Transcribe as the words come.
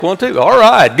One, two. All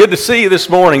right. Good to see you this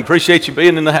morning. Appreciate you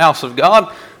being in the house of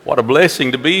God. What a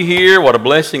blessing to be here. What a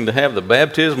blessing to have the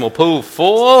baptismal pool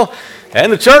full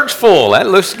and the church full. That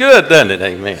looks good, doesn't it?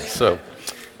 Amen. So,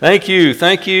 thank you.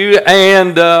 Thank you.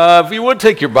 And if you would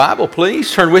take your Bible,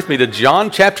 please turn with me to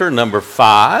John chapter number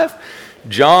 5.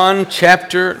 John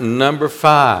chapter number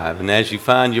 5. And as you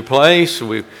find your place,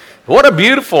 what a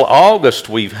beautiful August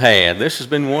we've had. This has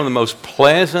been one of the most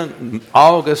pleasant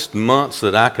August months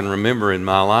that I can remember in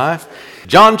my life.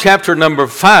 John chapter number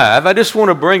 5, I just want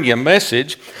to bring you a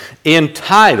message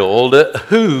entitled,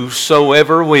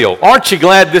 Whosoever Will. Aren't you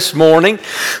glad this morning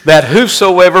that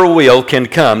whosoever will can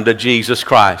come to Jesus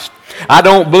Christ? I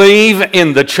don't believe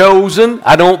in the chosen.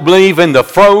 I don't believe in the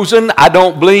frozen. I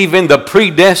don't believe in the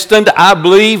predestined. I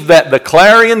believe that the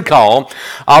clarion call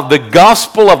of the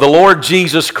gospel of the Lord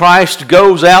Jesus Christ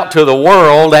goes out to the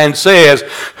world and says,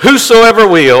 whosoever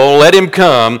will, let him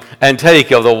come and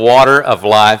take of the water of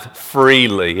life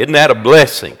freely. Isn't that a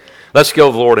blessing? Let's go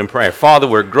to the Lord in prayer. Father,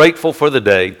 we're grateful for the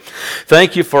day.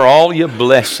 Thank you for all your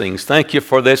blessings. Thank you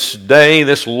for this day,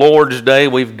 this Lord's Day.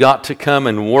 We've got to come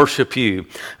and worship you.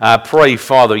 I pray,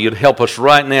 Father, you'd help us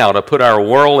right now to put our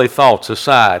worldly thoughts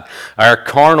aside, our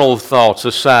carnal thoughts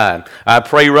aside. I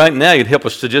pray right now you'd help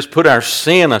us to just put our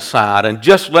sin aside and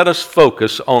just let us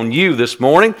focus on you this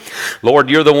morning. Lord,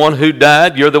 you're the one who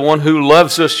died. You're the one who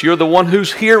loves us. You're the one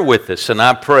who's here with us. And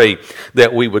I pray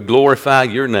that we would glorify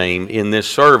your name in this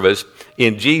service.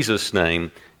 In Jesus'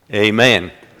 name,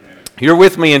 amen. You're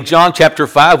with me in John chapter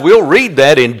 5. We'll read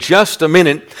that in just a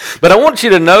minute. But I want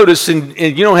you to notice, and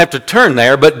you don't have to turn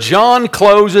there, but John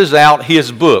closes out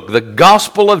his book. The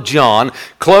Gospel of John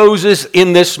closes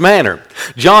in this manner.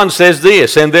 John says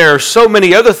this, and there are so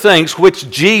many other things which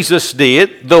Jesus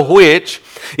did, the which,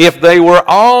 if they were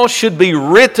all should be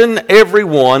written every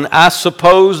one, I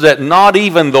suppose that not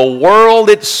even the world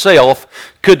itself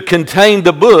could contain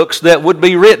the books that would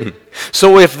be written.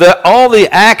 So if all the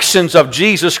actions of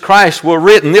Jesus Christ were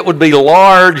written, it would be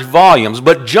large volumes.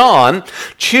 But John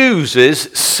chooses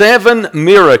 7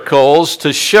 miracles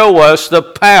to show us the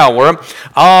power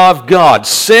of God.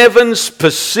 7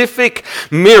 specific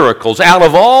miracles. Out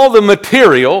of all the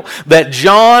material that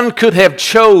John could have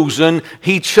chosen,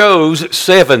 he chose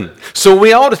 7. So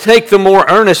we ought to take the more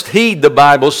earnest heed, the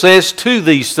Bible says, to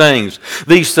these things.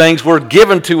 These things were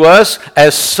given to us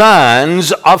as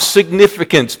signs of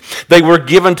significance. They were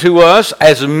given to us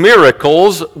as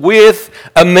miracles with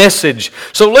a message.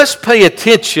 So let's pay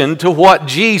attention to what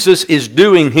Jesus is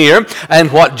doing here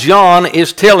and what John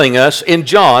is telling us in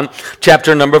John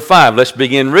chapter number 5. Let's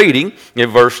begin reading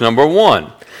in verse number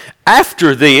 1.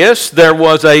 After this, there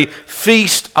was a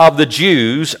feast of the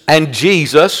Jews, and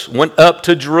Jesus went up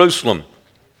to Jerusalem.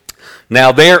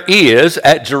 Now there is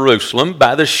at Jerusalem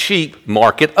by the sheep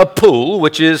market a pool,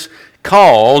 which is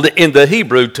called in the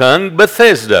Hebrew tongue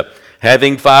Bethesda,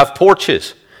 having 5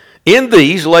 porches. In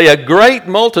these lay a great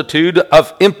multitude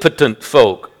of impotent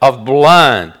folk, of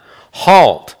blind,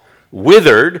 halt,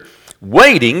 withered,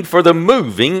 waiting for the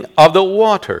moving of the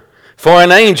water. For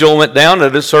an angel went down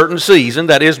at a certain season,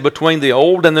 that is between the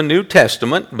Old and the New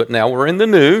Testament, but now we're in the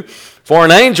New. For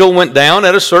an angel went down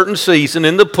at a certain season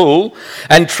in the pool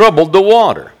and troubled the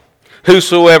water.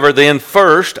 Whosoever then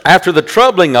first, after the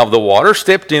troubling of the water,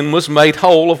 stepped in was made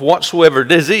whole of whatsoever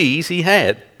disease he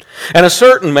had. And a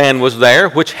certain man was there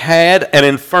which had an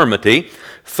infirmity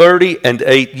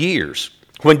 38 years.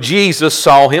 When Jesus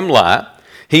saw him lie,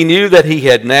 he knew that he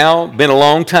had now been a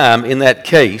long time in that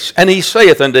case. And he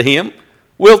saith unto him,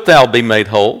 Wilt thou be made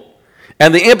whole?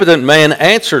 And the impotent man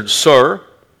answered, Sir,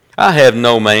 I have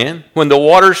no man, when the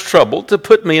water's troubled, to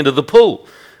put me into the pool.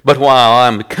 But while I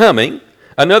am coming,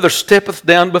 another steppeth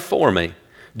down before me.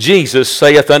 Jesus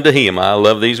saith unto him, I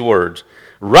love these words,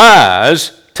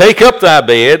 Rise, take up thy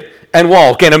bed, and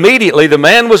walk. And immediately the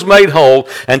man was made whole,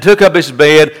 and took up his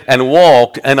bed, and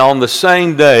walked, and on the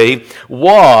same day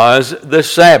was the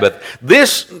Sabbath.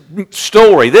 This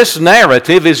story, this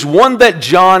narrative is one that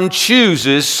John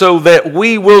chooses so that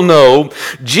we will know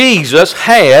Jesus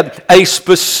had a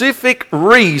specific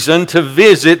reason to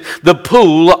visit the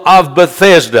pool of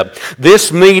Bethesda.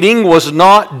 This meeting was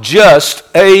not just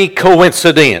a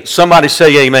coincidence. Somebody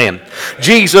say amen.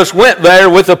 Jesus went there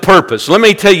with a purpose. Let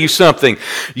me tell you something.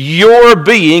 Your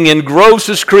being in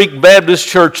Grosses Creek Baptist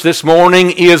Church this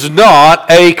morning is not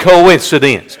a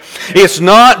coincidence. It's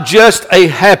not just a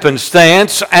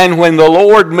happenstance, and when the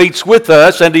Lord meets with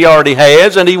us, and He already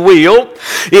has, and He will,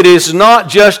 it is not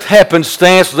just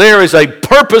happenstance. There is a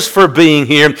purpose for being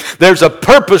here. There's a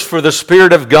purpose for the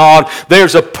Spirit of God.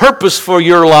 There's a purpose for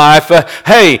your life.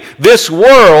 Hey, this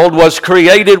world was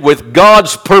created with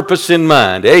God's purpose in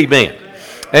mind. Amen.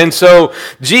 And so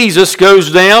Jesus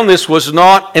goes down. This was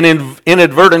not an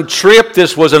inadvertent trip.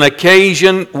 This was an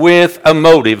occasion with a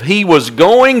motive. He was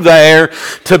going there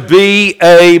to be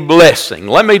a blessing.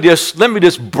 Let me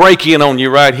just break in on you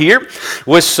right here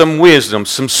with some wisdom,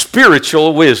 some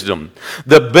spiritual wisdom.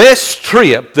 The best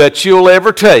trip that you'll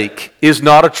ever take is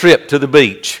not a trip to the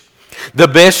beach. The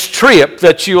best trip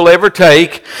that you'll ever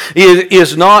take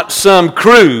is not some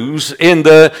cruise in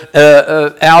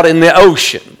out in the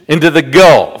ocean, into the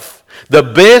Gulf. The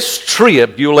best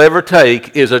trip you'll ever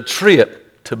take is a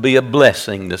trip to be a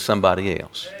blessing to somebody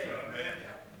else.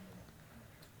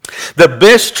 The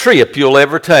best trip you'll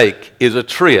ever take is a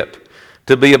trip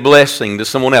to be a blessing to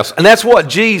someone else. And that's what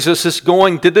Jesus is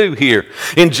going to do here.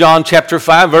 In John chapter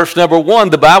 5, verse number 1,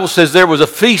 the Bible says there was a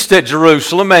feast at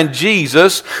Jerusalem and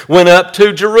Jesus went up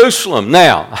to Jerusalem.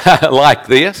 Now, I like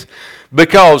this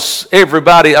because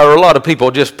everybody, or a lot of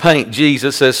people, just paint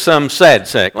Jesus as some sad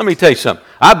sack. Let me tell you something.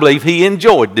 I believe he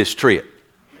enjoyed this trip.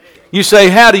 You say,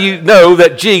 how do you know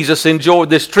that Jesus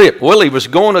enjoyed this trip? Well, he was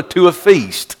going to a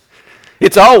feast.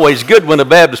 It's always good when a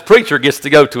Baptist preacher gets to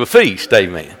go to a feast,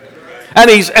 amen.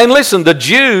 And listen, the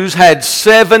Jews had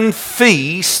 7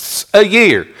 feasts a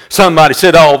year. Somebody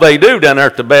said all they do down there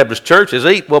at the Baptist church is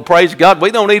eat. Well, praise God, we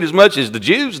don't eat as much as the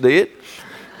Jews did.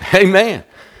 Amen.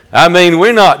 I mean,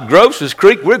 we're not Grocery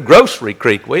Creek, we're Grocery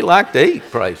Creek. We like to eat,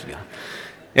 praise God.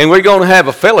 And we're going to have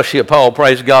a fellowship hall,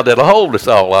 praise God, that'll hold us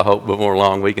all, I hope, before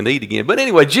long we can eat again. But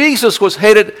anyway, Jesus was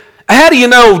headed. How do you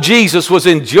know Jesus was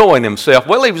enjoying himself?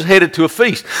 Well, he was headed to a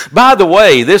feast. By the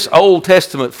way, this Old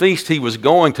Testament feast he was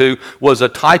going to was a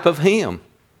type of him.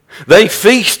 They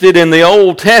feasted in the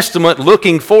Old Testament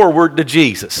looking forward to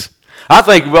Jesus. I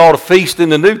think we ought to feast in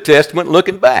the New Testament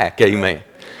looking back, amen.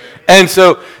 And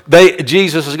so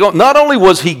Jesus is going. Not only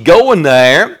was he going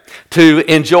there to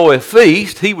enjoy a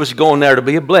feast, he was going there to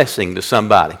be a blessing to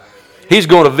somebody. He's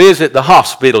going to visit the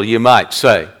hospital, you might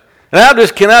say.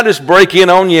 And can I just break in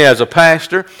on you as a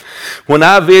pastor? When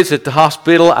I visit the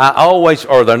hospital,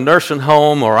 or the nursing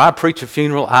home, or I preach a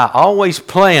funeral, I always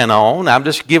plan on, I'm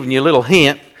just giving you a little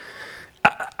hint,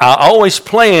 I always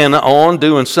plan on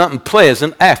doing something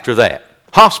pleasant after that.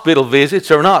 Hospital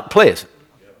visits are not pleasant.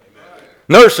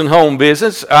 Nursing home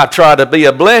visits, I try to be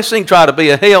a blessing, try to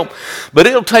be a help, but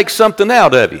it'll take something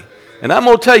out of you. And I'm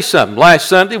going to tell you something. Last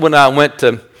Sunday when I went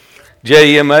to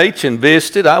JMH and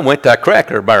visited, I went to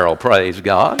Cracker Barrel, praise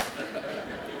God.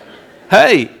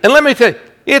 Hey, and let me tell you,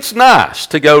 it's nice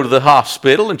to go to the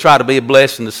hospital and try to be a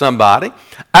blessing to somebody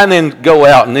and then go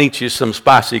out and eat you some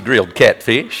spicy grilled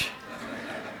catfish.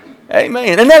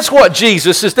 Amen. And that's what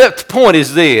Jesus is, that point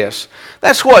is this.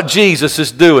 That's what Jesus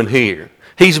is doing here.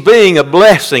 He's being a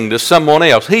blessing to someone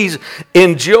else. He's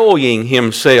enjoying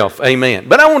himself. Amen.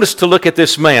 But I want us to look at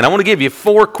this man. I want to give you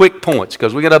 4 quick points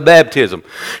because we got a baptism.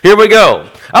 Here we go.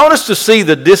 I want us to see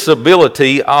the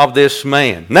disability of this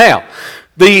man. Now,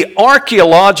 the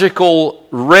archaeological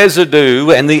residue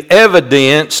and the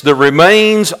evidence, the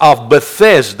remains of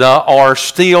Bethesda are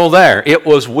still there.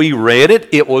 We read it.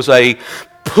 It was a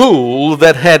pool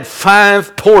that had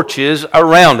 5 porches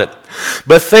around it.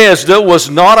 Bethesda was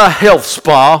not a health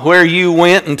spa where you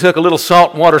went and took a little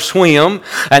saltwater swim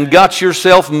and got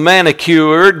yourself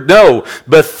manicured. No,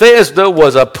 Bethesda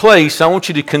was a place, I want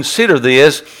you to consider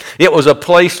this, it was a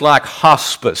place like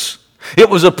hospice. It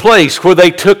was a place where they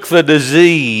took the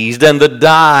diseased and the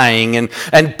dying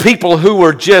and people who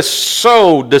were just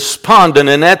so despondent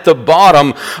and at the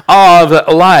bottom of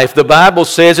life. The Bible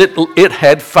says it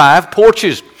had 5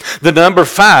 porches. The number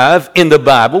 5 in the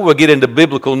Bible, we'll get into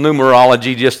biblical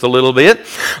numerology just a little bit.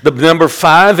 The number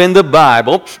 5 in the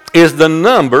Bible is the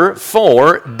number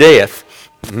for death.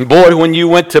 Boy, when you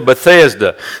went to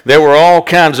Bethesda, there were all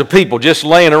kinds of people just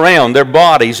laying around, their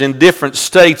bodies in different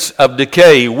states of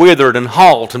decay, withered and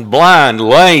halt and blind,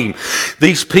 lame.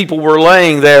 These people were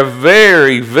laying there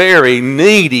very, very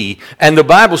needy. And the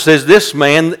Bible says this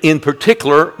man in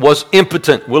particular was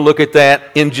impotent. We'll look at that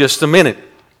in just a minute.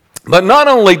 But not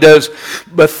only does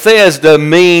Bethesda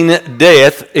mean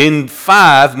death, in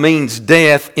 5 means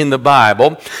death in the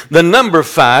Bible, the number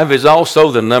 5 is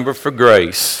also the number for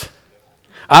grace.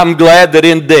 I'm glad that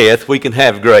in death we can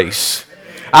have grace.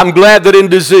 I'm glad that in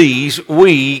disease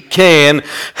we can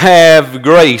have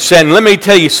grace. And let me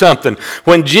tell you something.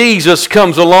 When Jesus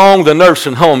comes along, the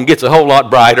nursing home gets a whole lot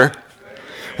brighter.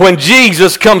 When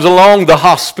Jesus comes along, the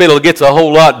hospital gets a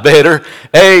whole lot better.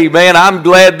 Amen. I'm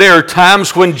glad there are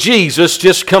times when Jesus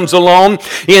just comes along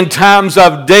in times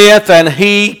of death and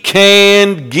he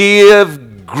can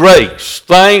give grace.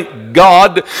 Thank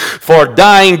God for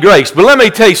dying grace. But let me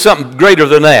tell you something greater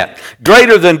than that.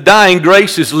 Greater than dying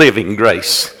grace is living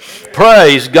grace.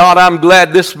 Praise God, I'm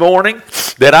glad this morning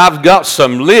that I've got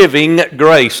some living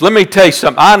grace. Let me tell you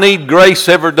something. I need grace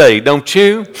every day, don't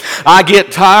you? I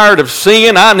get tired of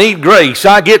sin. I need grace.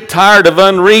 I get tired of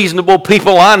unreasonable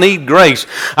people. I need grace.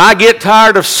 I get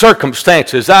tired of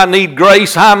circumstances. I need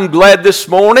grace. I'm glad this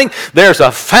morning there's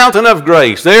a fountain of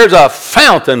grace. There's a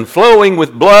fountain flowing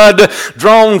with blood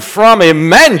drawn from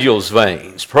Emmanuel's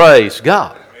veins. Praise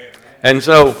God. And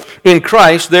so in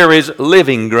Christ there is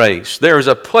living grace. There is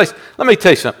a place. Let me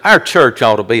tell you something. Our church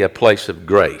ought to be a place of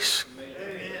grace.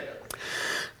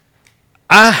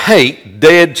 I hate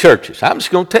dead churches. I'm just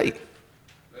going to tell you.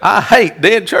 I hate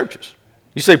dead churches.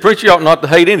 You say, preacher, you ought not to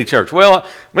hate any church. Well,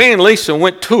 me and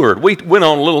Lisa toured. We went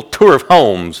on a little tour of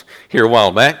homes here a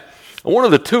while back. One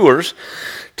of the tours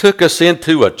took us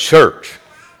into a church.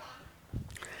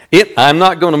 I'm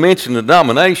not going to mention the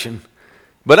denomination,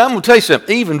 but I'm going to tell you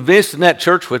something. Even visiting that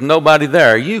church with nobody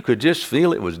there, you could just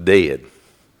feel it was dead.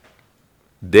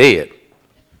 Dead.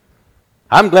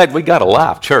 I'm glad we got a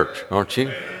live church, aren't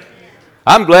you?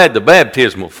 I'm glad the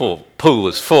baptismal pool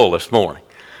is full this morning.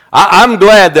 I'm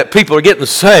glad that people are getting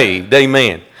saved,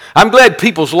 amen. I'm glad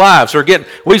people's lives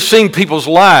we've seen people's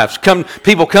lives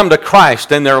people come to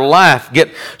Christ and their life get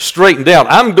straightened out.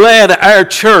 I'm glad our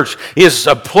church is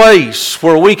a place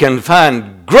where we can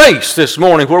find grace this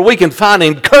morning, where we can find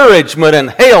encouragement and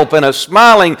help and a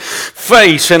smiling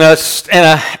face and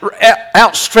a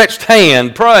outstretched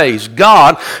hand. Praise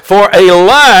God for a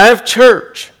live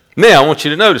church. Now, I want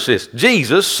you to notice this.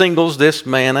 Jesus singles this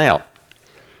man out.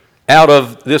 Out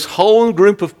of this whole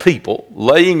group of people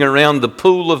laying around the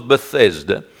pool of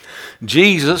Bethesda,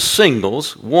 Jesus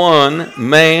singles one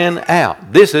man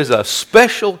out. This is a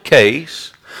special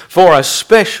case for a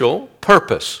special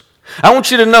purpose. I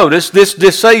want you to notice this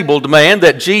disabled man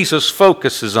that Jesus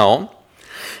focuses on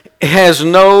has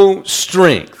no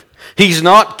strength. He's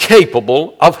not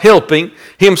capable of helping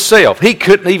himself. He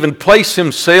couldn't even place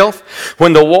himself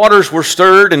when the waters were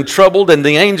stirred and troubled and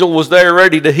the angel was there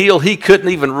ready to heal. He couldn't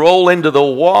even roll into the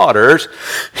waters.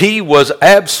 He was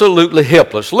absolutely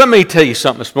helpless. Let me tell you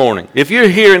something this morning. If you're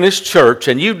here in this church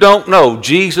and you don't know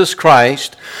Jesus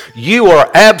Christ, you are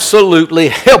absolutely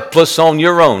helpless on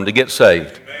your own to get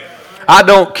saved. I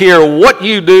don't care what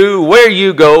you do, where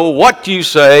you go, what you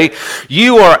say.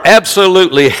 You are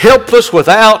absolutely helpless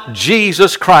without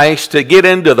Jesus Christ to get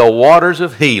into the waters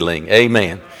of healing.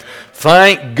 Amen.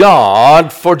 Thank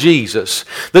God for Jesus.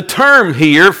 The term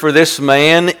here for this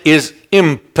man is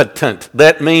impotent.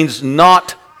 That means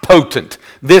not potent.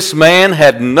 This man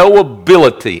had no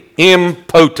ability,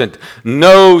 impotent,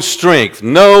 no strength,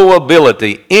 no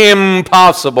ability,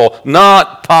 impossible,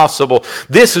 not possible.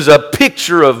 This is a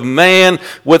picture of man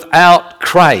without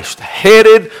Christ,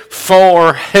 headed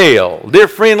for hell. Dear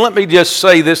friend, let me just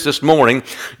say this morning.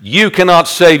 You cannot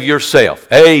save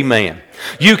yourself. Amen.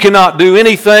 You cannot do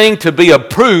anything to be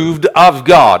approved of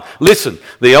God. Listen,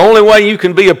 the only way you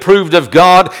can be approved of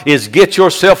God is get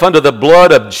yourself under the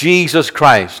blood of Jesus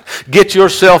Christ. Get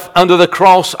yourself under the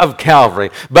cross of Calvary.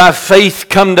 By faith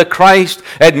come to Christ,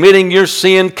 admitting your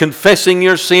sin, confessing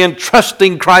your sin,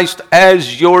 trusting Christ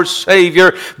as your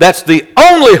Savior. That's the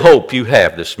only hope you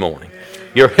have this morning.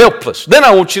 You're helpless. Then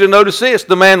I want you to notice this.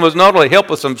 The man was not only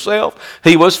helpless himself,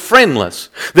 he was friendless.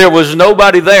 There was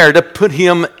nobody there to put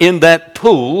him in that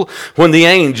pool when the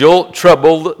angel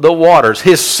troubled the waters.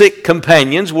 His sick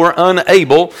companions were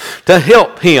unable to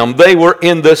help him. They were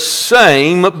in the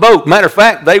same boat. Matter of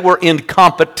fact, they were in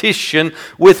competition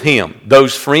with him.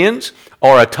 Those friends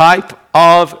are a type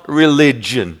of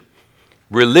religion.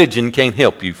 Religion can't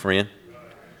help you, friend.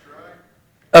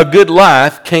 A good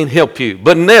life can't help you.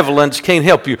 Benevolence can't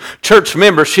help you. Church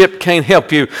membership can't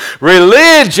help you.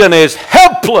 Religion is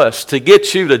helpless to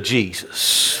get you to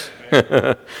Jesus.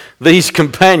 These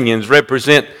companions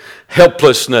represent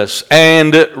helplessness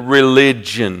and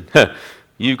religion.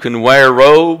 You can wear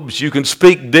robes. You can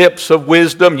speak depths of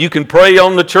wisdom. You can pray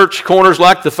on the church corners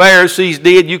like the Pharisees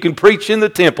did. You can preach in the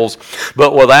temples.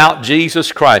 But without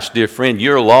Jesus Christ, dear friend,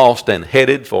 you're lost and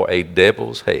headed for a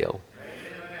devil's hell.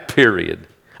 Period.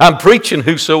 I'm preaching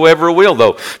whosoever will,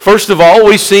 though. First of all,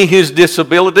 we see his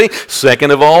disability.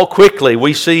 Second of all, quickly,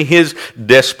 we see his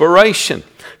desperation.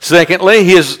 Secondly,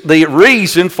 the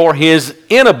reason for his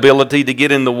inability to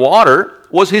get in the water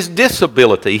was his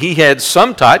disability. He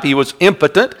was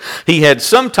impotent. He had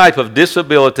some type of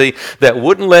disability that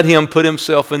wouldn't let him put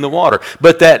himself in the water.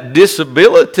 But that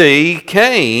disability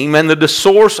came, and the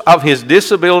source of his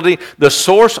disability, the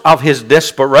source of his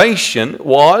desperation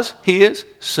was his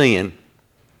sin.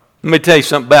 Let me tell you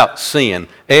something about sin.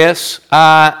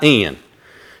 S-I-N.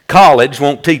 College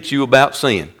won't teach you about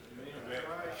sin.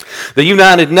 The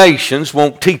United Nations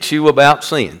won't teach you about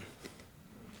sin.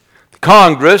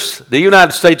 Congress, the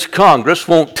United States Congress,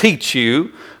 won't teach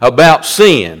you about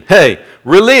sin. Hey,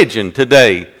 religion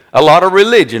today, a lot of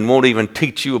religion won't even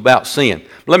teach you about sin.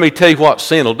 Let me tell you what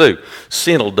sin will do.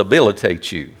 Sin will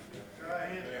debilitate you.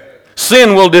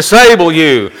 Sin will disable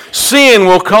you. Sin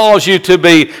will cause you to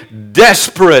be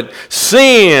desperate.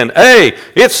 Sin. Hey,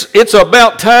 it's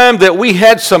about time that we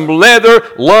had some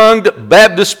leather-lunged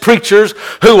Baptist preachers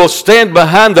who will stand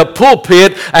behind the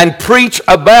pulpit and preach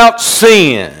about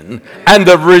sin and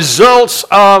the results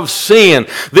of sin.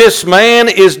 This man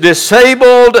is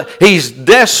disabled. He's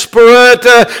desperate.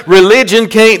 Religion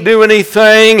can't do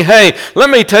anything. Hey, let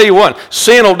me tell you what.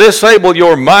 Sin will disable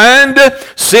your mind.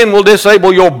 Sin will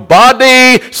disable your body.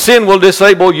 Sin will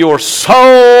disable your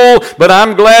soul. But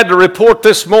I'm glad to report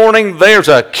this morning there's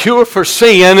a cure for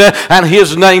sin, and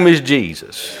his name is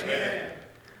Jesus. Amen.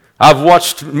 I've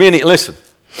watched many, listen,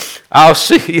 I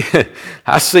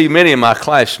see many of my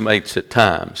classmates at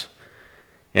times,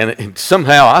 and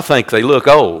somehow I think they look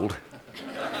old.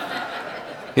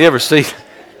 You ever see?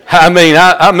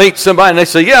 I meet somebody and they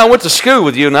say, yeah, I went to school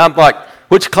with you, and I'm like,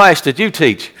 which class did you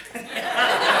teach?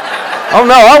 Oh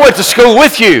no, I went to school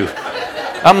with you.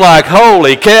 I'm like,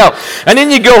 holy cow. And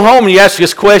then you go home and you ask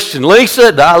this question,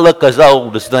 Lisa, do I look as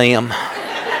old as them?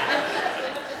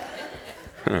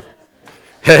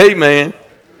 Hey, man.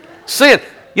 Sin.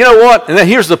 You know what? And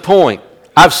here's the point.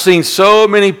 I've seen so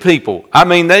many people. I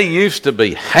mean, they used to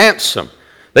be handsome.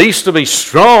 They used to be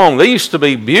strong. They used to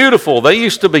be beautiful. They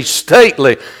used to be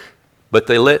stately. But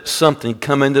they let something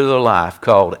come into their life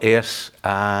called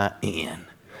S-I-N.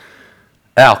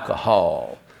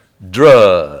 Alcohol,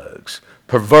 drugs,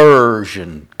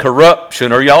 perversion,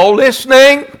 corruption. Are y'all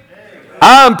listening?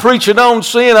 I'm preaching on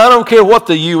sin. I don't care what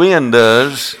the UN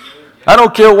does. I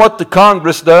don't care what the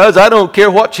Congress does. I don't care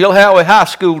what Chilhowie High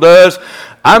School does.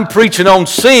 I'm preaching on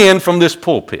sin from this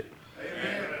pulpit.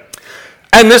 Amen.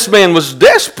 And this man was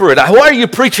desperate. Why are you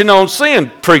preaching on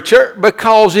sin, preacher?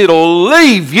 Because it'll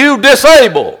leave you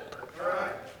disabled.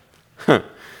 It'll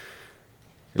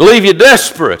leave you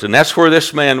desperate. And that's where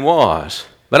this man was.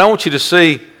 But I want you to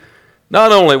see,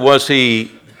 not only was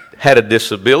he had a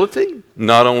disability,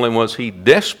 not only was he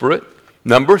desperate,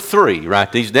 number 3,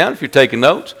 write these down if you're taking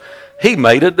notes, he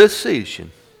made a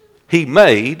decision. He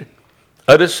made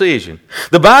a decision.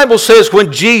 The Bible says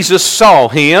when Jesus saw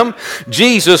him,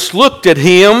 Jesus looked at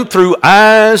him through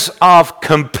eyes of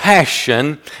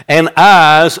compassion and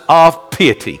eyes of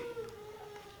pity.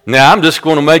 Now I'm just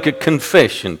going to make a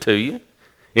confession to you,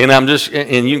 and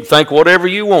you can think whatever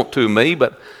you want to me,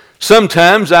 but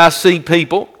sometimes I see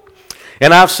people,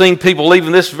 and I've seen people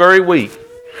even this very week,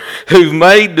 who've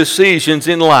made decisions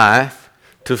in life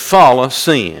to follow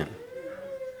sin.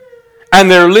 And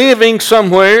they're living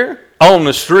somewhere on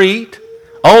the street,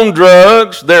 on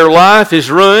drugs. Their life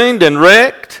is ruined and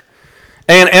wrecked.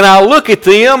 And I look at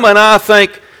them and I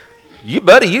think,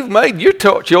 buddy, you've made your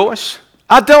choice.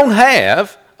 I don't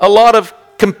have a lot of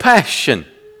compassion.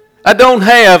 I don't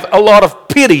have a lot of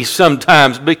pity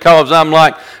sometimes, because I'm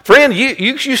like, friend,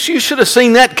 you should have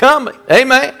seen that coming.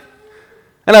 Amen.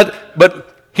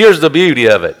 But here's the beauty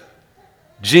of it.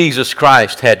 Jesus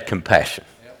Christ had compassion.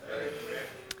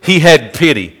 He had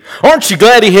pity. Aren't you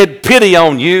glad he had pity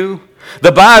on you?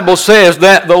 The Bible says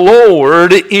that the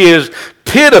Lord is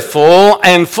pitiful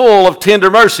and full of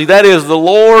tender mercy. That is, the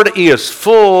Lord is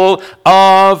full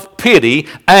of pity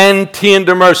and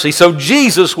tender mercy. So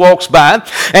Jesus walks by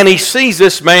and he sees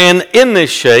this man in this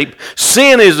shape.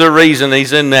 Sin is the reason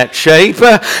he's in that shape.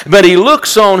 But he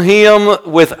looks on him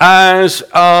with eyes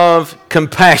of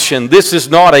compassion. This is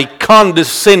not a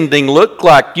condescending look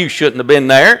like you shouldn't have been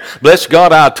there. Bless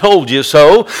God, I told you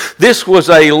so. This was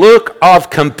a look of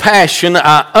compassion.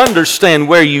 I understand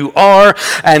where you are,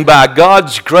 and by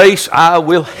God's grace, I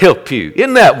will help you.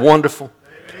 Isn't that wonderful?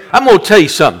 I'm going to tell you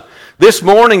something. This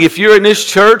morning, if you're in this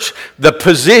church, the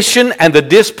position and the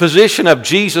disposition of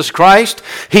Jesus Christ,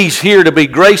 He's here to be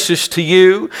gracious to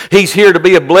you. He's here to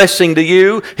be a blessing to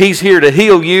you. He's here to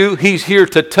heal you. He's here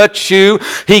to touch you.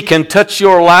 He can touch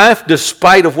your life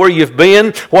despite of where you've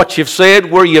been, what you've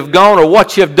said, where you've gone, or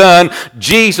what you've done.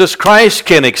 Jesus Christ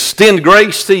can extend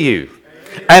grace to you.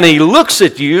 And He looks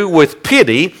at you with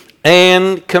pity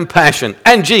and compassion.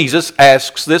 And Jesus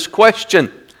asks this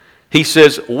question. He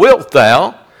says, "Wilt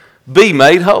thou be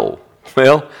made whole?"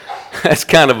 Well, that's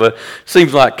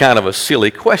seems like kind of a silly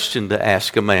question to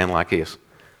ask a man like this.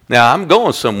 Now, I'm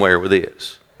going somewhere with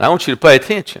this. I want you to pay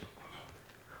attention.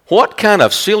 What kind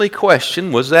of silly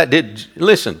question was that?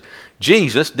 Listen,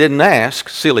 Jesus didn't ask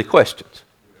silly questions.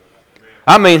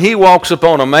 I mean, He walks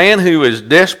upon a man who is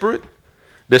desperate,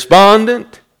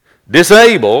 despondent,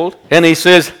 disabled, and He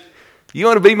says, "You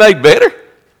want to be made better?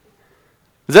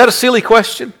 Is that a silly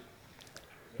question?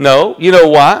 No. You know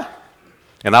why?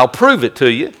 And I'll prove it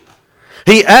to you.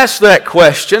 He asked that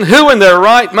question, who in their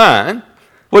right mind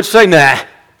would say, nah,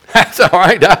 that's all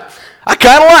right. I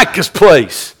kind of like this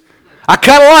place. I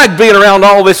kind of like being around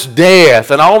all this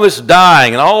death and all this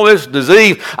dying and all this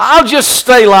disease. I'll just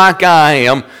stay like I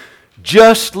am.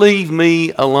 Just leave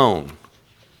me alone.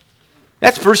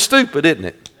 That's pretty stupid, isn't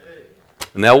it?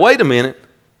 Now, wait a minute.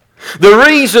 The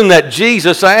reason that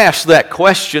Jesus asked that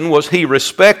question was he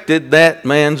respected that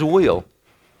man's will.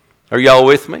 Are y'all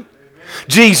with me?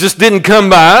 Jesus didn't come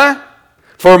by,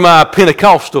 for my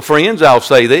Pentecostal friends, I'll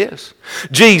say this.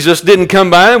 Jesus didn't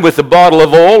come by with a bottle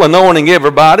of oil, anointing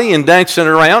everybody and dancing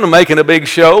around and making a big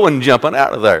show and jumping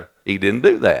out of there. He didn't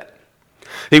do that.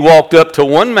 He walked up to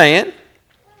one man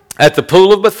at the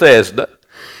pool of Bethesda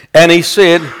and he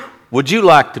said, would you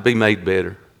like to be made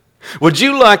better? Would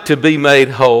you like to be made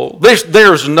whole?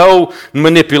 There's no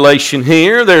manipulation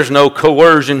here. There's no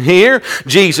coercion here.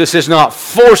 Jesus is not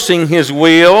forcing his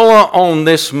will on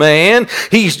this man.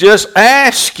 He's just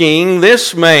asking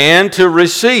this man to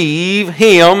receive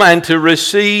him and to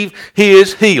receive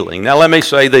his healing. Now let me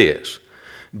say this.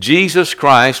 Jesus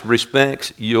Christ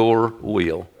respects your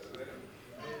will.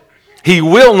 He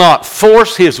will not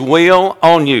force his will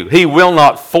on you. He will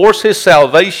not force his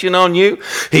salvation on you.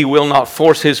 He will not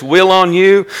force his will on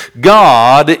you.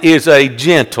 God is a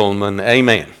gentleman.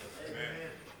 Amen.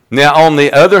 Now, on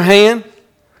the other hand,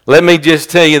 let me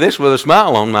just tell you this with a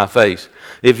smile on my face.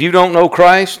 If you don't know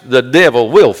Christ, the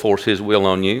devil will force his will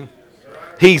on you.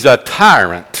 He's a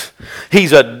tyrant.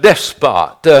 He's a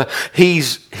despot.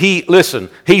 He's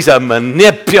a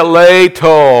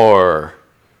manipulator.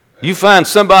 You find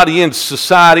somebody in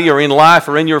society or in life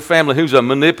or in your family who's a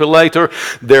manipulator,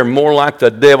 they're more like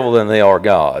the devil than they are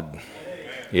God.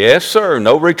 Yes, sir.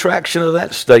 No retraction of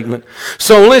that statement.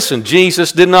 So listen,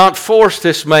 Jesus did not force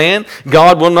this man.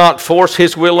 God will not force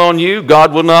his will on you.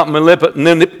 God will not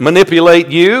manipulate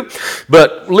you.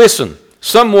 But listen,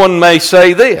 someone may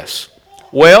say this.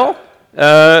 Well,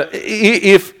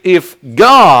 if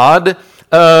God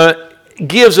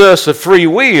gives us a free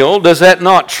will, does that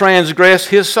not transgress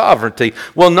his sovereignty?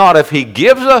 Well, not if he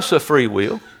gives us a free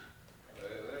will.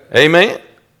 Amen.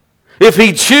 If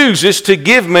he chooses to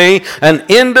give me an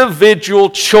individual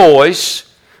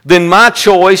choice, then my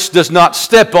choice does not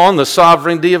step on the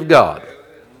sovereignty of God.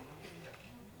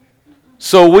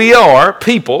 So we are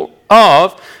people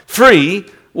of free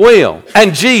will.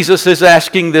 And Jesus is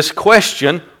asking this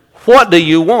question, what do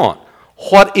you want?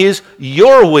 What is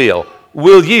your will?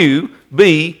 Will you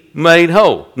be made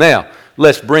whole? Now,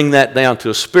 let's bring that down to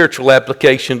a spiritual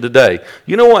application today.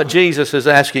 You know what Jesus is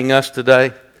asking us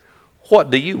today? What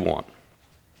do you want?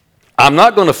 I'm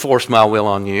not going to force my will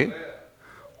on you.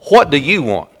 What do you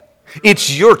want?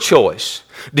 It's your choice.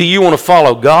 Do you want to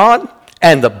follow God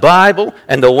and the Bible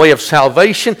and the way of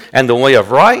salvation and the way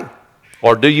of right?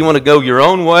 Or do you want to go your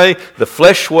own way, the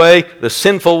flesh way, the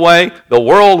sinful way, the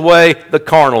world way, the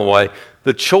carnal way?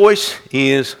 The choice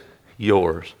is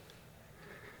yours.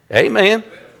 Amen.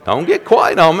 Don't get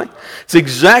quiet on me. It's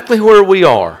exactly where we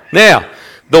are. Now,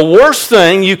 the worst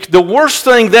thing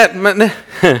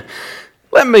that...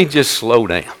 Let me just slow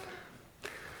down.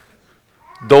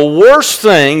 The worst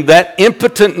thing that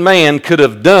impotent man could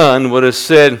have done would have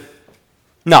said,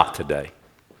 not today.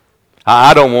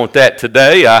 I don't want that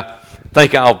today. I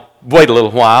think I'll wait a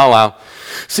little while. I'll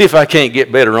see if I can't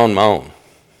get better on my own.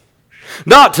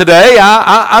 Not today.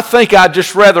 I think I'd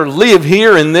just rather live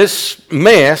here in this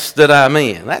mess that I'm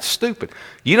in. That's stupid.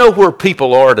 You know where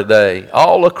people are today,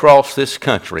 all across this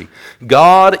country.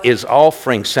 God is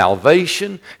offering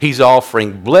salvation. He's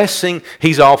offering blessing.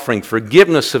 He's offering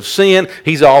forgiveness of sin.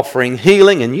 He's offering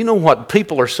healing. And you know what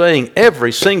people are saying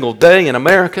every single day in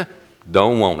America?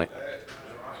 Don't want it.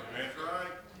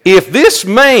 If this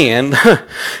man,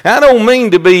 I don't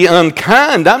mean to be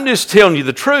unkind, I'm just telling you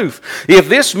the truth. If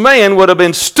this man would have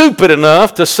been stupid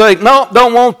enough to say, no,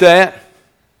 don't want that,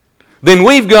 then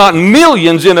we've got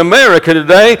millions in America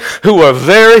today who are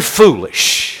very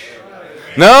foolish.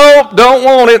 No, don't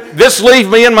want it. Just leave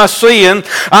me in my sin.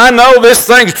 I know this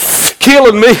thing's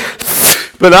killing me,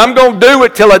 but I'm going to do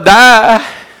it till I die.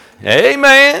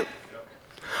 Amen.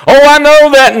 Oh, I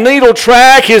know that needle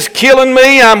track is killing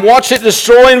me. I'm watching it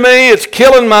destroying me. It's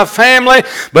killing my family.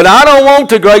 But I don't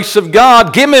want the grace of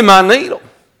God. Give me my needle.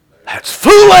 That's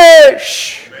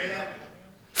foolish.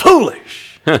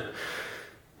 Foolish.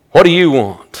 What do you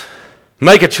want?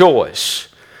 Make a choice.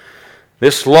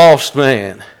 This lost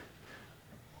man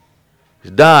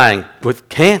is dying with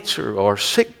cancer or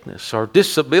sickness or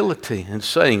disability and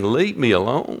saying, leave me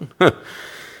alone.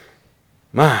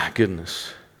 My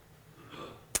goodness.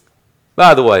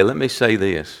 By the way, let me say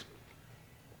this.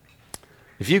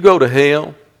 If you go to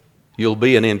hell, you'll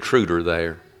be an intruder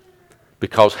there,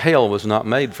 because hell was not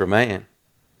made for man.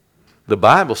 The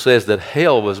Bible says that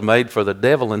hell was made for the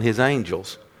devil and his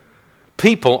angels.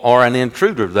 People are an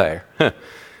intruder there,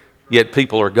 yet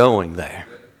people are going there.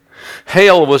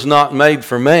 Hell was not made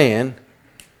for man,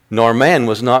 nor man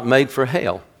was not made for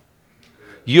hell.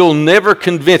 You'll never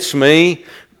convince me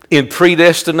in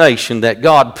predestination that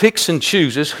God picks and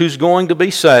chooses who's going to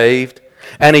be saved,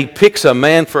 and He picks a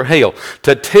man for hell.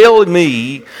 To tell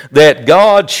me that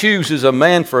God chooses a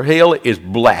man for hell is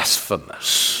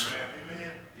blasphemous.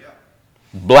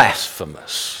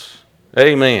 Blasphemous.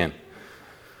 Amen.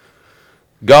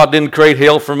 God didn't create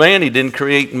hell for man. He didn't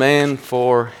create man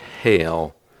for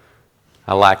hell.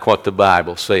 I like what the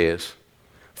Bible says.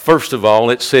 First of all,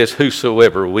 it says,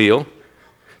 whosoever will.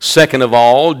 Second of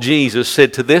all, Jesus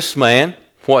said to this man,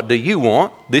 what do you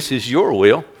want? This is your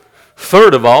will.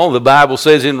 Third of all, the Bible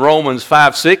says in Romans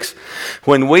 5:6,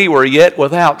 when we were yet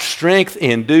without strength,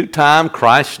 in due time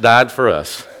Christ died for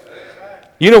us.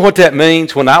 You know what that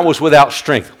means? When I was without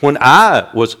strength, when I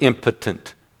was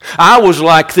impotent, I was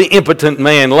like the impotent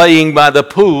man laying by the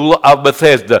pool of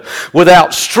Bethesda,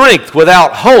 without strength,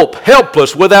 without hope,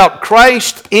 helpless, without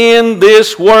Christ in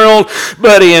this world.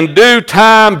 But in due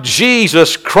time,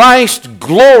 Jesus Christ,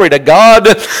 glory to God,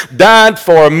 died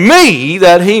for me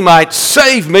that He might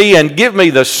save me and give me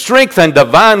the strength and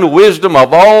divine wisdom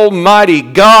of Almighty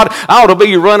God. I ought to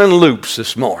be running loops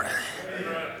this morning.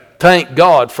 Thank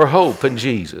God for hope in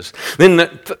Jesus.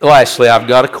 Then lastly, I've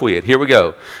got to quit. Here we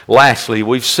go. Lastly,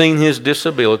 we've seen His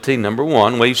disability, number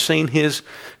one. We've seen His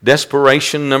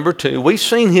desperation, number two. We've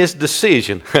seen His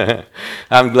decision.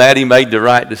 I'm glad He made the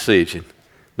right decision,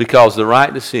 because the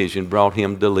right decision brought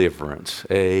Him deliverance.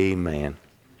 Amen.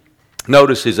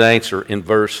 Notice His answer in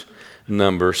verse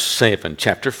number 7.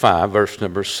 Chapter 5, verse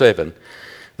number 7.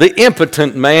 The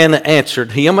impotent man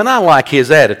answered Him, and I like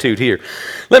his attitude here.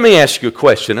 Let me ask you a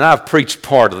question, and I've preached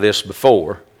part of this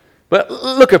before, but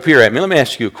look up here at me. Let me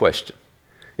ask you a question.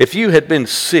 If you had been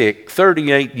sick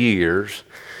 38 years,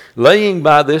 laying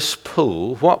by this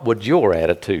pool, what would your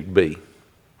attitude be?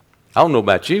 I don't know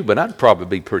about you, but I'd probably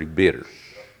be pretty bitter.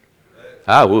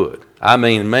 I would. I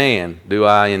mean, man, do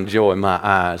I enjoy my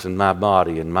eyes and my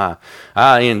body and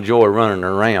I enjoy running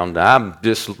around. I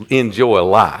just enjoy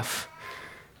life.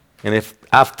 And if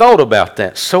I've thought about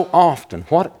that so often,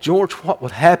 George, what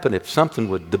would happen if something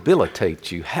would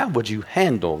debilitate you? How would you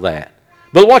handle that?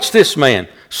 But watch this man.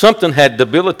 Something had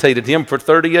debilitated him for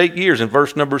 38 years. In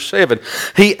verse number 7,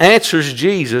 he answers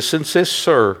Jesus and says,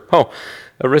 Sir,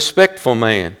 a respectful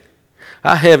man,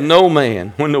 I have no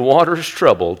man when the water is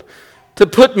troubled to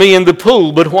put me in the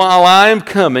pool, but while I am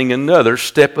coming, another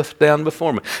steppeth down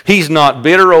before me. He's not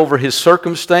bitter over his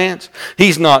circumstance.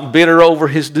 He's not bitter over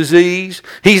his disease.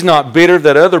 He's not bitter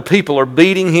that other people are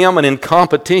beating him and in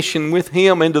competition with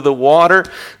him into the water.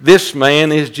 This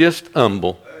man is just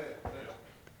humble.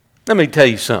 Let me tell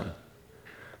you something.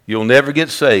 You'll never get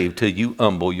saved till you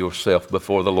humble yourself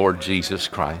before the Lord Jesus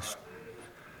Christ.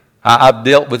 I've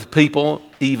dealt with people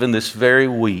even this very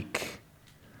week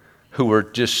who are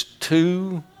just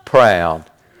too proud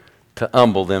to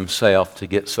humble themselves to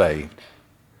get saved.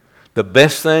 The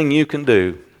best thing you can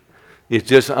do is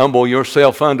just humble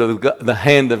yourself under the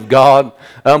hand of God,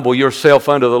 humble yourself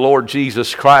under the Lord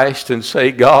Jesus Christ, and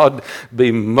say, God, be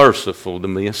merciful to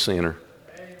me, a sinner.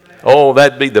 Oh,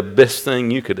 that'd be the best thing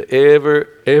you could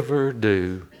ever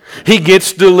do. He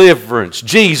gets deliverance.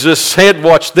 Jesus said,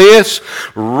 watch this,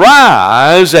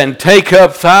 rise and take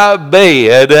up thy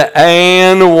bed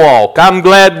and walk. I'm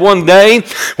glad one day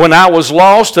when I was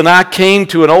lost and I came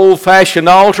to an old-fashioned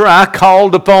altar, I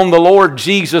called upon the Lord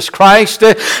Jesus Christ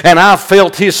and I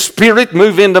felt His Spirit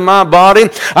move into my body.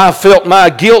 I felt my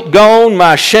guilt gone,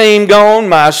 my shame gone,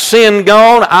 my sin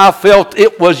gone. I felt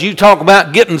it was, you talk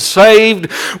about getting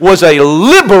saved, was a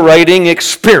liberating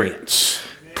experience.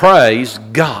 Praise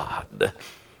God.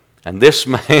 And this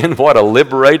man, what a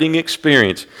liberating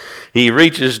experience. He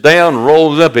reaches down,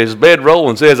 rolls up his bedroll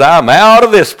and says, I'm out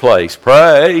of this place.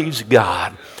 Praise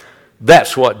God.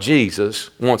 That's what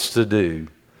Jesus wants to do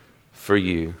for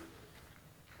you.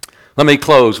 Let me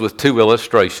close with two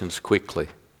illustrations quickly.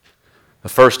 The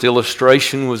first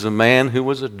illustration was a man who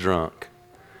was a drunk.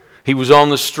 He was on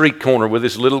the street corner with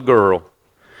his little girl.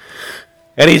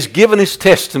 And he's given his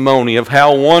testimony of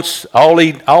how once all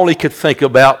he could think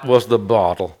about was the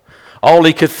bottle. All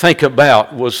he could think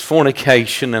about was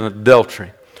fornication and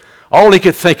adultery. all he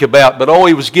could think about, but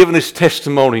he was giving his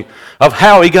testimony of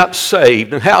how he got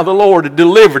saved and how the Lord had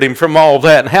delivered him from all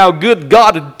that and how good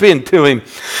God had been to him.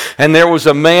 And there was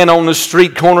a man on the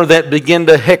street corner that began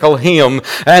to heckle him,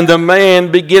 and the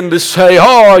man began to say,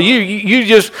 "Oh,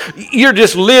 you're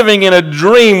just living in a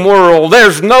dream world.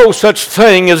 There's no such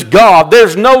thing as God.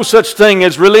 There's no such thing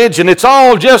as religion. It's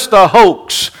all just a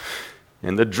hoax."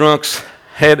 And the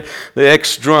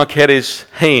ex-drunk had his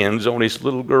hands on his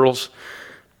little girl's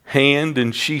hand,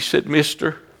 and she said,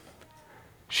 "Mister,"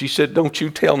 she said, "don't you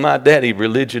tell my daddy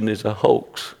religion is a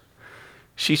hoax."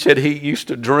 She said, "He used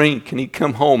to drink, and he'd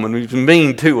come home, and he was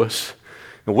mean to us.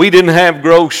 And we didn't have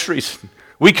groceries.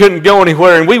 We couldn't go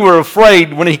anywhere, and we were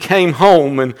afraid when he came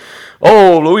home, and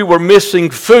we were missing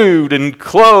food and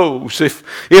clothes.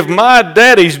 If my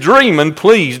daddy's dreaming,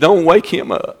 please don't wake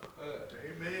him up."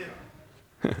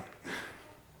 Amen.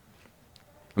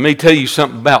 Let me tell you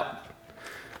something about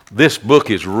this book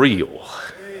is real.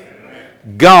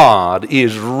 God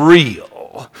is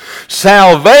real.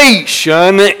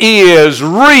 Salvation is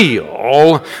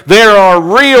real. There are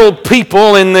real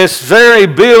people in this very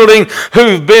building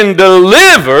who've been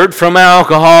delivered from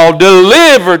alcohol,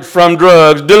 delivered from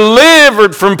drugs,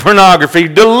 delivered from pornography,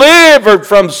 delivered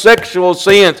from sexual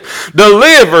sins,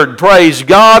 delivered, praise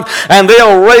God, and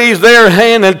they'll raise their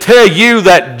hand and tell you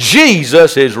that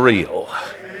Jesus is real.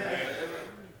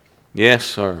 Yes,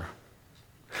 sir.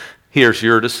 Here's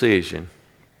your decision.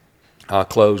 I'll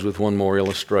close with one more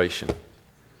illustration.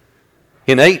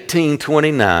 In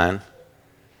 1829,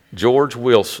 George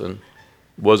Wilson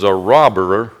was a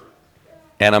robber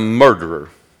and a murderer.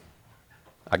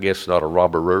 I guess not a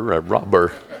robberer, a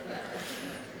robber.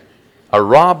 A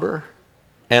robber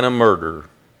and a murderer.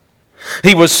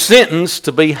 He was sentenced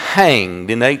to be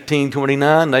hanged. In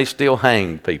 1829, they still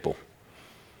hanged people.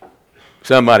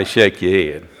 Somebody shake your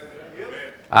head.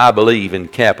 I believe in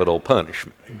capital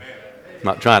punishment. I'm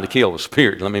not trying to kill the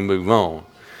spirit. Let me move on.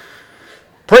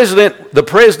 The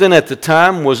president at the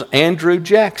time was Andrew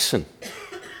Jackson.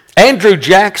 Andrew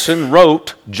Jackson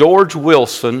wrote George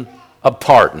Wilson a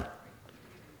pardon.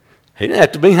 He didn't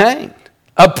have to be hanged.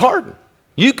 A pardon.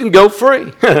 You can go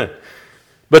free.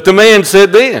 But the man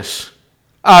said this,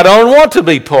 "I don't want to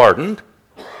be pardoned.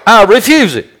 I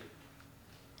refuse it."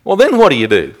 Well, then what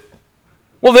do?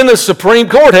 Well, then the Supreme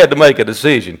Court had to make a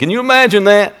decision. Can you imagine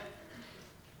that?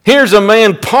 Here's a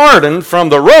man pardoned from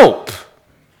the rope,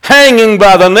 hanging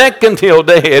by the neck until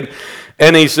dead,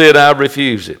 and he said, "I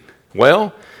refuse it."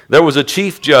 Well, there was a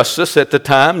Chief Justice at the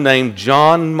time named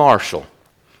John Marshall.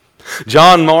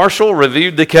 John Marshall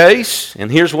reviewed the case,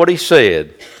 and here's what he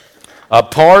said. "A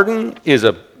pardon is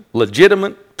a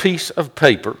legitimate piece of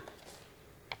paper,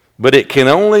 but it can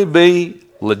only be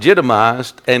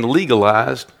legitimized and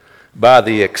legalized by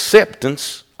the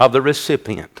acceptance of the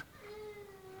recipient."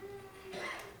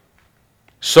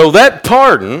 So that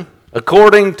pardon,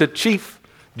 according to Chief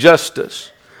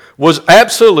Justice, was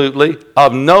absolutely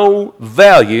of no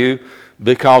value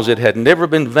because it had never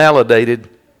been validated,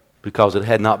 because it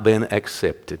had not been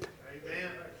accepted. Amen.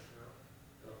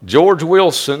 George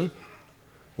Wilson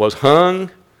was hung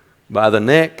by the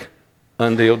neck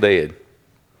until dead.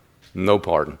 No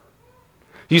pardon.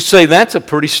 You say that's a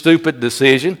pretty stupid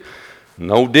decision.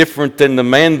 No different than the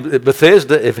man at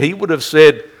Bethesda. If he would have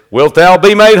said, "Wilt thou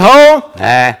be made whole?"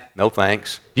 Nah, no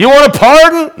thanks. "You want a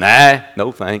pardon?" Nah,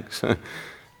 no thanks.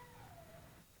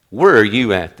 Where are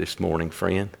you at this morning,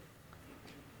 friend?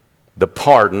 The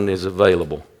pardon is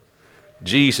available.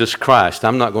 Jesus Christ.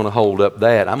 I'm not going to hold up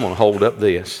that. I'm going to hold up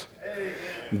this.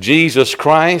 Jesus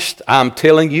Christ, I'm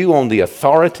telling you on the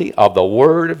authority of the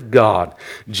Word of God,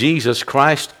 Jesus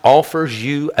Christ offers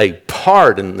you a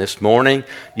pardon this morning.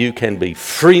 You can be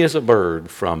free as a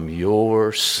bird from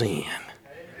your sin.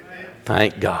 Amen.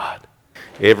 Thank God.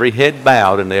 Every head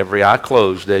bowed and every eye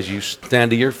closed as you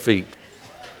stand to your feet.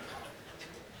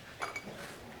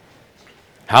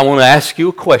 I want to ask you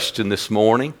a question this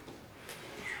morning.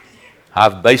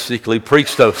 I've basically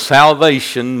preached a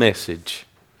salvation message.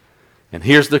 And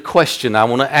here's the question I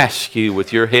want to ask you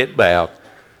with your head bowed.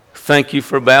 Thank you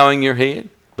for bowing your head,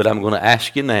 but I'm going to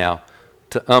ask you now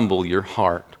to humble your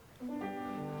heart.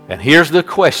 And here's the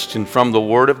question from the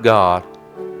Word of God.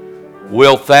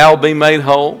 Wilt thou be made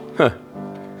whole?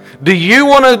 Do you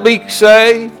want to be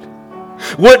saved?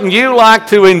 Wouldn't you like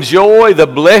to enjoy the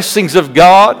blessings of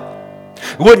God?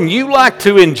 Wouldn't you like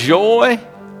to enjoy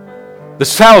the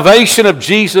salvation of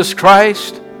Jesus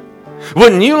Christ?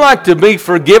 Wouldn't you like to be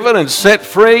forgiven and set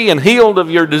free and healed of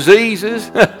your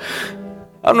diseases? I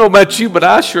don't know about you, but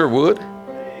I sure would.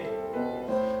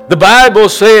 The Bible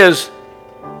says,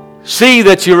 "See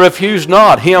that you refuse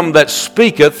not him that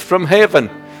speaketh from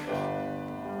heaven."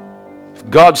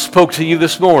 God spoke to you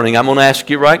this morning, I'm going to ask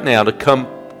you right now to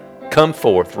come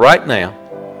forth right now.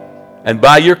 And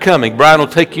by your coming, Brian will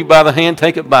take you by the hand,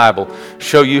 take a Bible,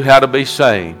 show you how to be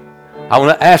saved. I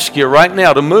want to ask you right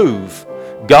now to move.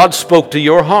 God spoke to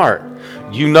your heart.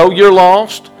 You know you're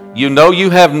lost. You know you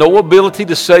have no ability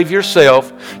to save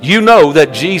yourself. You know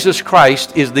that Jesus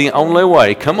Christ is the only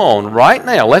way. Come on, right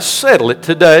now. Let's settle it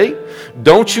today.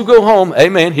 Don't you go home.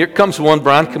 Amen. Here comes one.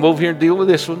 Brian, come over here and deal with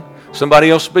this one. Somebody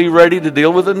else be ready to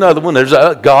deal with another one.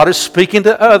 God is speaking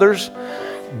to others.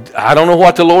 I don't know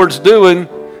what the Lord's doing,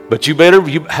 but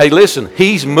hey, listen,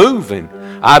 He's moving.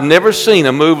 I've never seen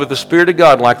a move of the Spirit of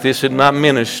God like this in my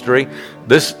ministry.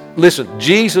 Listen,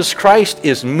 Jesus Christ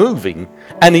is moving,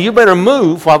 and you better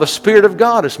move while the Spirit of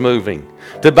God is moving.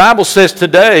 The Bible says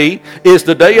today is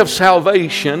the day of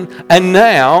salvation, and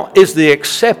now is the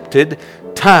accepted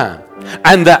time.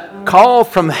 And that call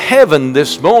from heaven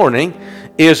this morning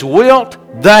is, wilt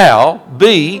thou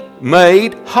be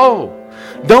made whole?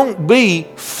 Don't be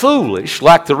foolish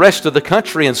like the rest of the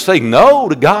country and say no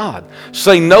to God.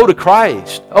 Say no to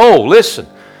Christ. Oh, listen.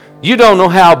 You don't know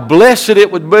how blessed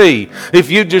it would be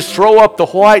if you just throw up the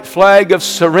white flag of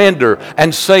surrender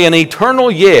and say an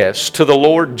eternal yes to the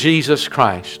Lord Jesus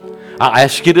Christ. I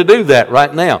ask you to do that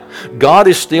right now. God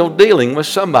is still dealing with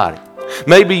somebody.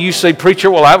 Maybe you say,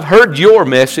 preacher, well, I've heard your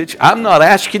message. I'm not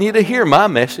asking you to hear my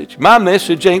message. My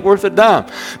message ain't worth a dime.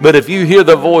 But if you hear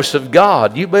the voice of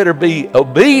God, you better be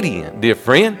obedient, dear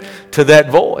friend, to that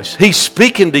voice. He's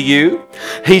speaking to you.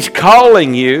 He's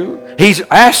calling you. He's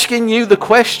asking you the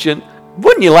question,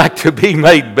 wouldn't you like to be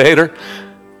made better?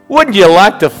 Wouldn't you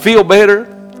like to feel better?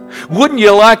 Wouldn't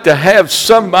you like to have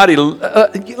somebody,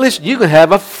 listen, you can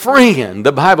have a friend,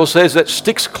 the Bible says, that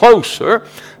sticks closer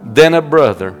than a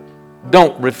brother.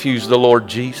 Don't refuse the Lord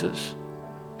Jesus.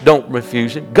 Don't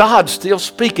refuse Him. God's still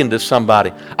speaking to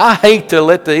somebody. I hate to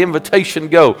let the invitation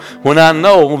go when I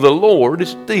know the Lord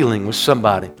is dealing with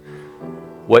somebody.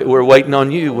 Wait, we're waiting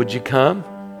on you. Would you come?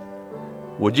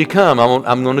 Would you come?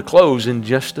 I'm going to close in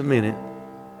just a minute.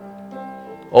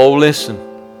 Oh, listen.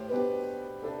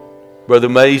 Brother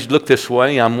Mays, look this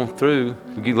way. I'm through.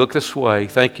 You look this way.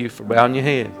 Thank you for bowing your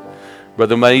head.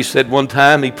 Brother Mays said one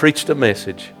time he preached a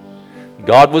message.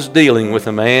 God was dealing with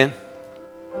a man,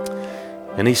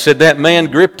 and he said that man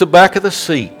gripped the back of the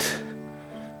seat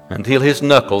until his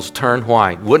knuckles turned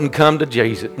white. Wouldn't come to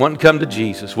Jesus, wouldn't come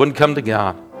to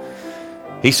God.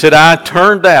 He said, I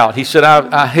turned out. He said,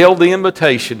 I held the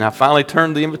invitation. I finally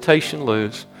turned the invitation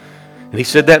loose. And he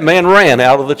said that man ran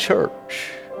out of the church.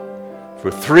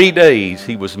 For 3 days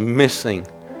he was missing.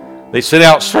 They sent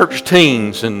out search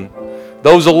teams and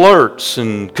those alerts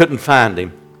and couldn't find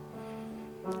him.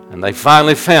 And they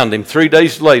finally found him 3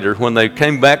 days later when they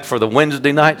came back for the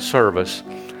Wednesday night service.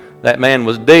 That man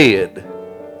was dead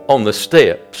on the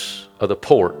steps of the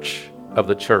porch of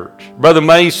the church. Brother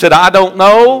Mays said, I don't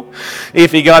know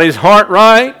if he got his heart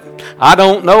right. I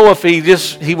don't know if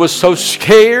he was so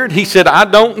scared. He said, I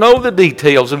don't know the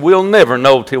details, and we'll never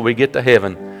know till we get to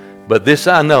heaven. But this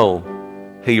I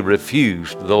know, he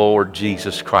refused the Lord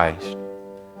Jesus Christ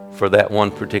for that one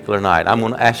particular night. I'm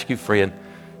going to ask you, friend,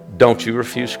 don't you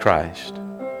refuse Christ.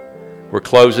 We're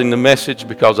closing the message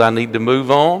because I need to move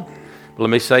on. But let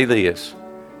me say this.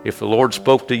 If the Lord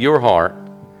spoke to your heart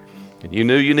and you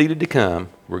knew you needed to come,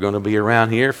 we're going to be around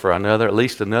here for at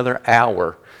least another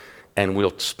hour. And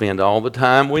we'll spend all the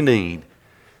time we need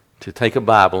to take a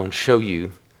Bible and show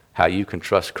you how you can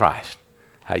trust Christ,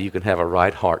 how you can have a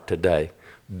right heart today.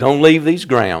 Don't leave these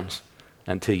grounds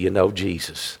until you know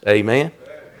Jesus. Amen?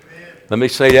 Let me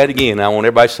say that again. I want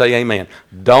everybody to say amen.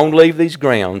 Don't leave these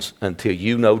grounds until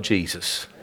you know Jesus.